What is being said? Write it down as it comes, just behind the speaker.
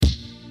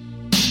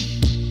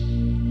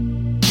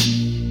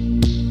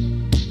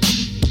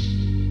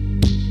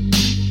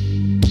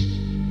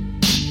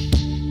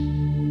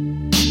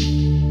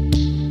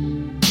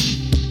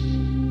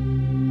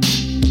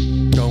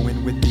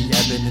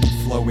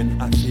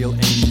real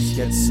aimless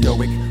yet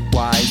stoic,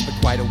 wise but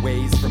quite a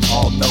ways from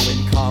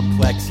all-knowing,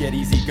 complex yet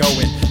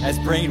easygoing, as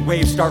brain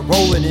waves start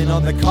rolling in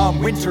on the calm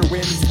winter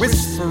winds,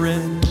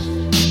 whispering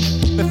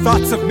the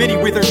thoughts of many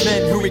withered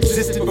men who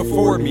existed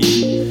before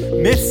me,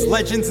 myths,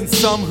 legends, and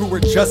some who were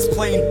just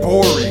plain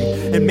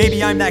boring. And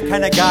maybe I'm that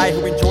kind of guy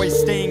who enjoys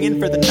staying in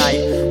for the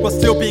night while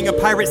still being a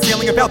pirate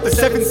sailing about the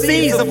 7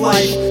 seas of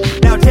life.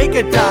 Now take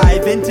a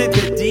dive into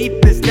the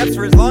deepest depths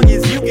for as long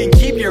as you can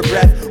keep your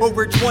breath,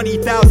 over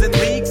 20,000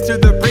 leagues to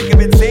the brink of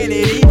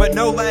insanity, but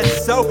no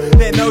less so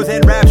than those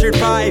enraptured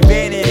by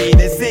vanity.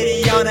 The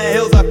city on a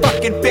hill's a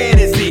fucking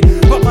fantasy,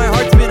 but my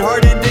heart's been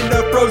hardened into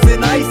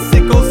frozen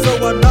icicles,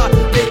 so I'm not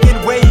making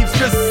waves,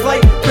 just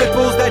slight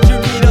ripples that you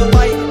need a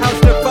lighthouse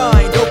to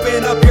find.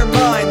 Open up your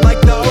mind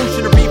like the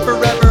ocean, or be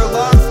forever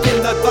lost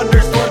in the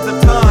thunderstorms of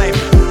time.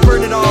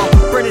 Burn it all,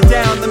 burn it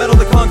down, the metal,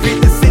 the concrete,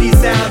 the city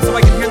sound, so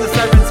I can hear the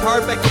sirens'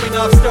 heart echoing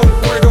off stone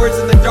corridors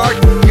in the dark,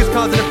 because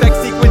cause and effect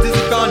sequences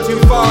have gone too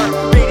far.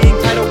 Radiating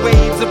tidal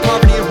waves of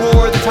poverty and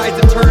war, the tides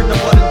have turned to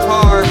blood and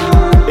tar.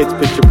 It's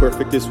picture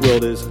perfect, this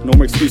world is. No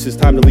more excuses,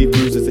 time to leave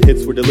bruises. The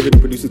hits were delivered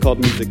and produced and called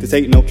music. This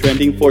ain't no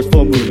trending,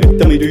 forceful movement.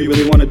 Tell me, do you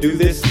really want to do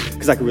this?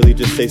 Cause I could really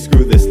just say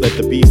screw this. Let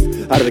the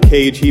beast out of the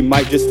cage, he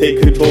might just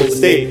take control of the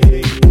state.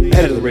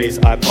 Head of the race,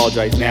 I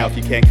apologize now if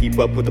you can't keep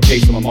up with the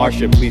pace of my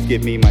Martian. Please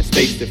give me my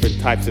space, different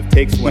types of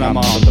takes when I'm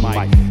on the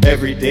mic.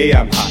 Every day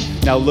I'm hot.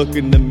 Now look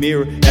in the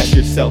mirror, ask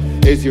yourself,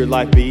 is your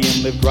life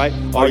being lived right?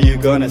 Are you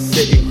gonna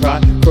sit and cry,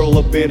 curl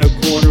up in a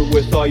corner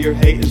with all your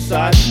hate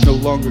inside? No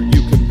longer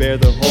you can bear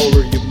the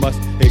horror, you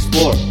must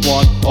explore,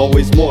 want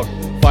always more,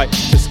 fight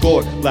to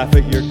score, laugh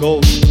at your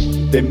goals,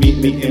 then meet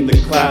me in the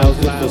clouds.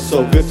 It feels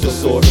so good to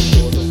soar.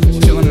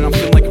 Chillin' and I'm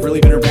feeling like I've really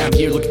been around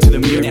here. Looking to the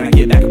mirror and I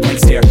get back a blank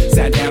stare.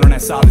 Sat down and I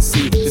saw the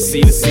sea, the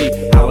sea, the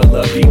sea. How I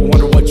love you.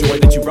 Wonder what joy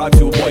that you brought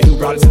to a boy who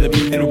brought it to the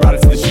beat, and who brought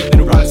it to the sheep,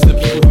 and who brought it to the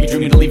people who be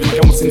dreaming to leave it.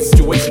 Like almost in a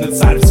situation at the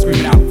side of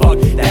screaming out fuck.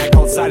 That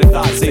called side of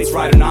thought. Say it's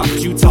right or not, but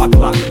you talk a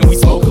lot and we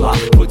smoke a lot.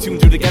 Put 2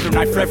 and 2 together and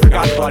I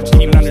forgot about it.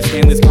 Didn't even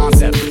understand this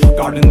concept.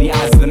 Guarding the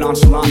eyes of the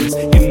nonchalantness,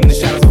 hidden in the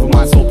shadows of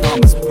my soul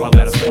promise.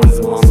 Probably that is born as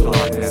a mom's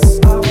darkness.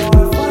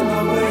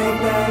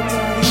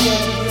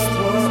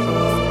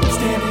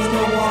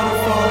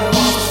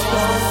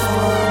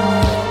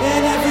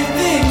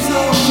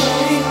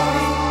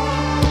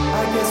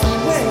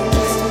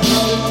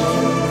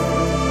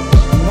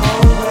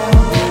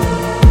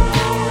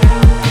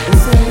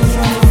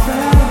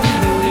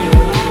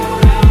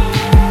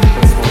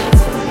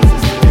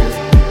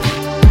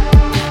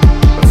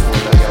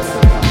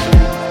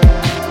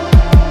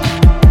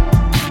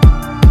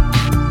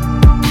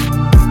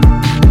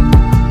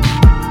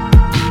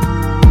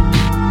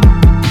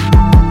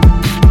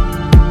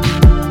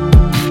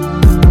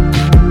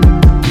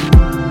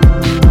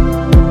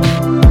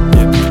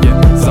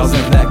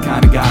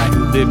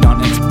 Lived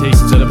on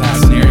expectations of the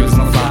past scenarios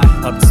on the fly.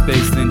 Up to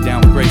space, then down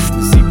with grace.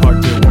 The sea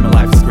part till where my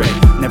life is great.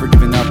 Never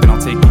giving up, and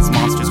I'll take these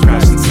monsters,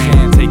 crash in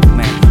sand, take the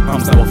land.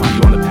 Promise I will find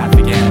you on the path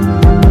again.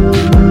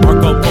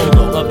 Marco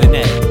Polo of the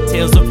net,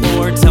 tales of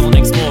lore, tell and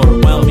explore,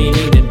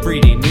 well-meaning and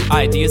breeding new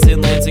ideas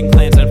in lands and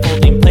clans,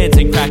 unfolding plans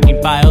and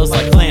cracking bios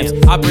like clams.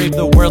 I brave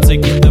the world to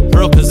get the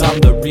pearl, cause I'm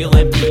the real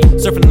MP.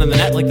 Surfing on the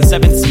net like the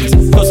 7 seas,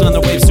 coasting on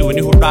the waves to a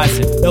new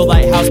horizon. No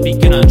lighthouse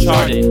beacon,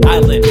 uncharted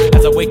island.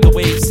 As I wake the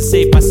waves to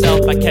save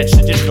myself, I catch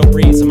the digital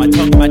breeze on my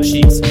tongue and my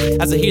cheeks.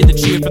 As I hear the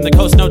cheer from the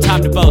coast, no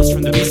time to boast,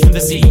 from the beast, from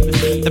the sea.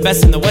 The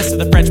best in the west of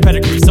the French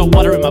pedigree, salt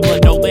water in my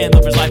blood, no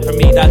landlubber's life for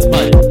me, that's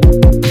mud.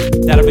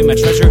 That'll be my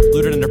treasure,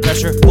 looted under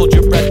pressure. Hold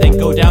your breath and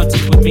go down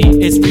deep with me.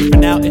 It's free for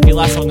now, if you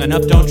last long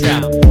enough, don't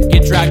drown.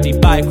 Get dragged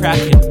deep by a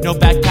kraken, no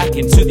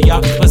backpacking. To the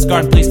octopus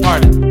garden, please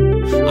pardon.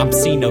 I'm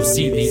C, no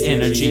C, the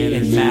energy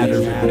and matter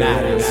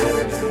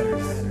matters.